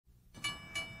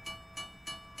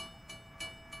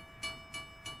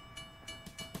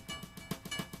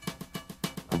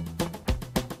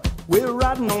We're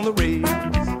riding on the rails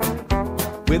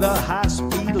with a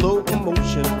high-speed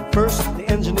locomotion. First, the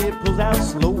engineer pulls out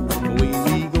slow, and away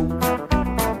we go,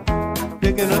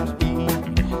 picking up speed.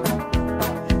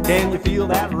 Can you feel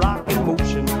that rocking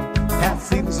motion? Past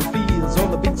cities and fields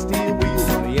on the big steel wheels,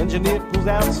 and the engineer pulls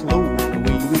out slow, and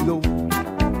away we go.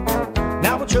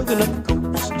 Now we're chugging up the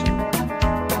coast,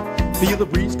 feel the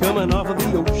breeze coming off of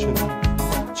the ocean,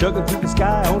 chugging through the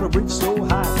sky on a bridge so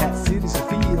high, past cities and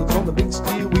fields on the big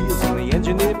steel wheels, and the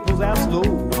engineer pulls out slow,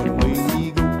 and away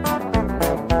we go.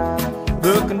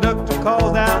 The conductor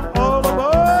calls out, all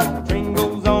aboard, the train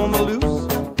goes on the loose.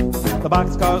 The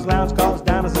boxcars, lounge cars,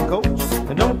 diners and coach,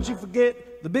 and don't you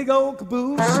forget the big old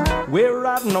caboose. We're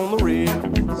riding on the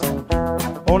rails,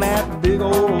 on that big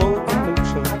old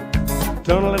locomotion,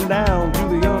 tunneling down to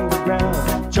the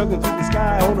underground, chugging through the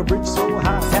sky on a bridge so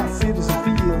high, past cities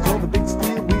and fields on the big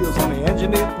steel wheels, and the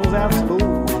engineer pulls out slow,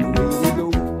 and away we go.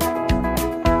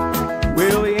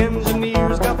 Well, the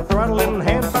engineer's got the throttle in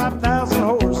hand, 5,000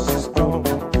 horses strong.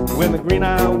 When the green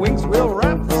eye winks, we'll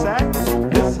wrap the sack.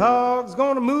 This hog's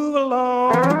gonna move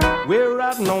along. We're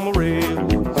riding on the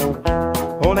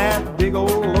rails, on that big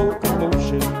old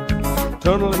locomotion,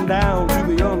 tunneling down to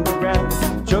the underground,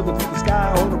 chugging through the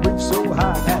sky on a bridge so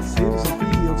high, past cities and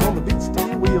fields on the big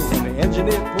steel wheels, and the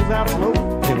engineer pulls out slow,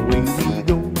 and away we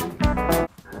go.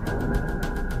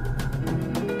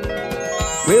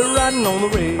 We're riding on the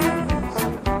rails,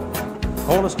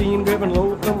 on a steam-driven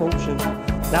locomotion.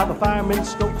 Now the fireman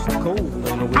stokes the coal,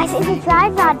 and away I see the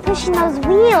drive rod pushing those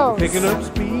wheels. picking up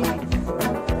speed.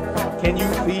 Can you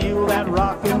feel that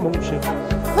rocking motion?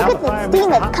 Look at the steam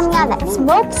that's coming out of that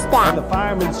smokestack. And the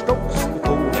fireman strokes the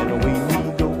coal, and away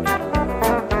we go,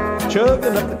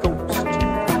 chugging up the coast.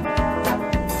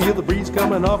 Feel the breeze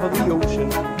coming off of the ocean.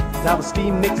 Now the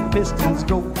steam makes the pistons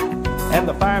go, and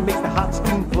the fire makes the hot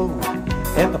steam flow,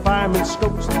 and the fireman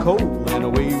strokes the coal, and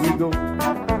away we go.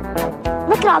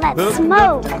 Look at all that The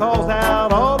smoke. conductor calls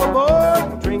out, all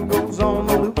aboard, the train goes on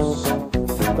the loose.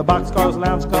 The boxcars,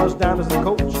 lounge cars, diners and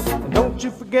coach, and don't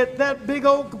you forget that big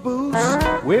old caboose.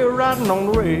 We're riding on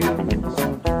the rails,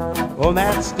 on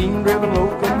that steam-driven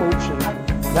locomotion.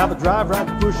 Now the drive right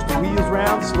to push the wheels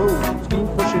round slow. Steam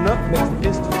pushing up makes the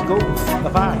pistons go. The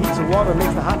fire heats the water,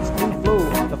 makes the hot steam flow.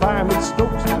 The fireman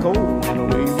stokes the coal, and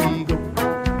away we go.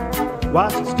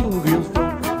 Watch the steam grills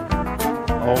float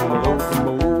on the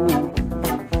locomotive.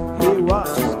 Hey, watch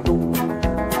us go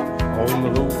on the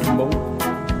locomotive.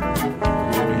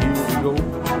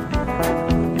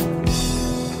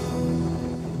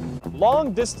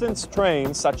 Long-distance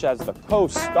trains, such as the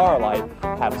Coast Starlight,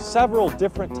 have several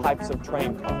different types of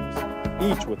train cars,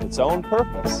 each with its own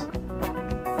purpose,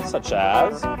 such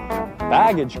as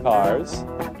baggage cars,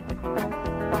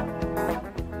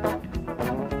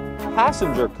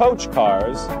 passenger coach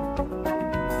cars,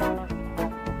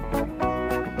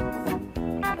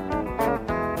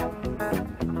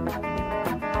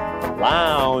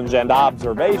 lounge and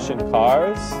observation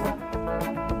cars,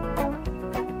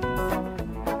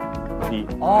 the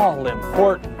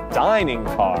all-important dining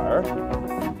car,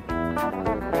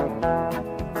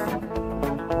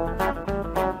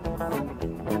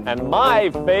 and my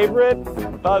favorite,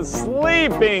 the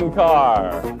sleeping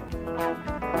car.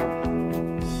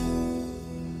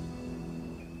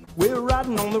 We're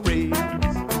riding on the rails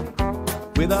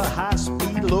with a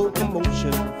high-speed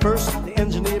locomotion. First, the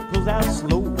engineer pulls out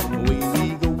slow, and away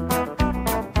we go,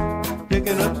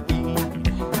 picking up speed.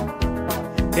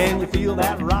 Can you feel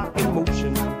that rocking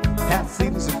motion? Past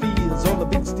cities and fields on the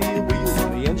big steel wheels,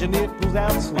 and the engineer pulls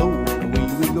out slow, and away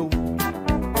we go.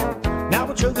 Now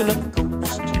we're chugging up the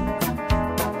coast,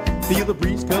 feel the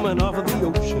breeze coming off of the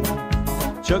ocean,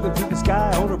 chugging through the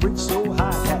sky on a bridge so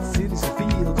high, past cities and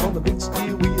fields on the big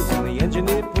steel wheels, and the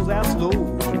engineer pulls out slow,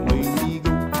 and away we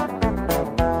go.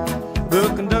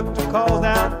 The conductor calls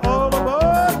out, all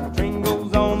aboard, the train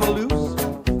goes on the loose.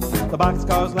 The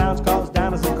boxcars, lounge cars,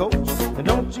 diners and coach, and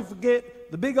don't you forget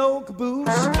the big old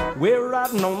caboose. We're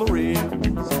riding on the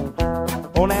rails,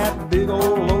 on that big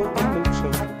old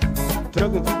locomotion,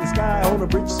 chugging through the sky on a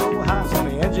bridge so high, so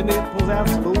the engineer pulls out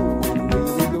slow, and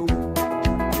away we go.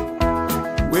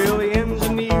 Well, the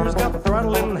engineer's got the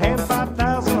throttle in hand,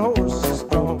 5,000 horses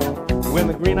strong. When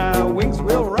the green eye winks,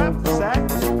 we'll wrap the sack.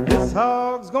 This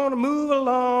hog's gonna move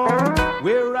along.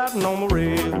 We're riding on the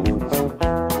rails,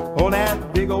 on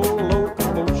that big old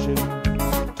locomotion,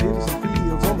 cities and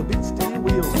fields on the big steel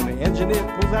wheels, and the engineer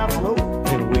pulls out slow,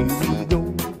 and away we go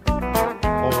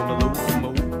on the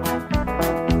locomotive.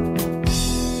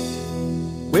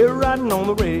 We're riding on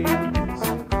the rails,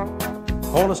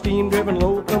 on a steam-driven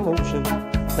locomotion.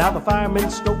 Now the fireman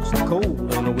stokes the coal,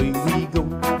 and away we go.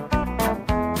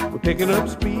 We're picking up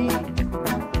speed.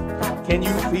 Can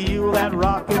you feel that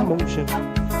rocking motion?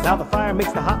 Now the fire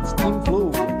makes the hot steam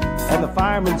flow, and the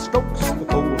fireman stokes the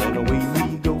coal, and away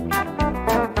we go,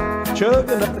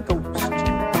 chugging up the coast.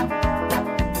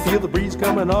 Feel the breeze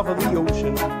coming off of the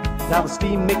ocean. Now the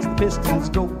steam makes the pistons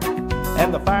go,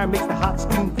 and the fire makes the hot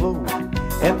steam flow,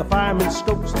 and the fireman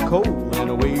stokes the coal, and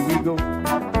away we go.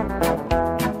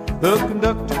 The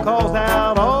conductor calls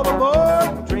out, all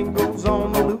aboard, the train goes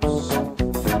on the loose.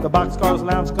 The boxcars,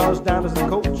 lounge cars, down as the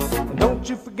coach, and don't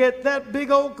you forget that big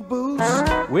old caboose.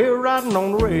 We're riding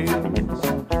on the rails,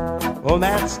 on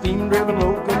that steam-driven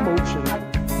locomotion.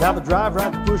 Now the drive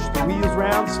right to push the wheels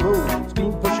round slow.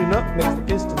 Steam pushing up makes the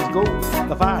pistons go.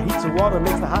 The fire heats the water,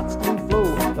 makes the hot steam flow.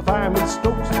 The fireman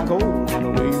stokes the coal, and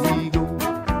away we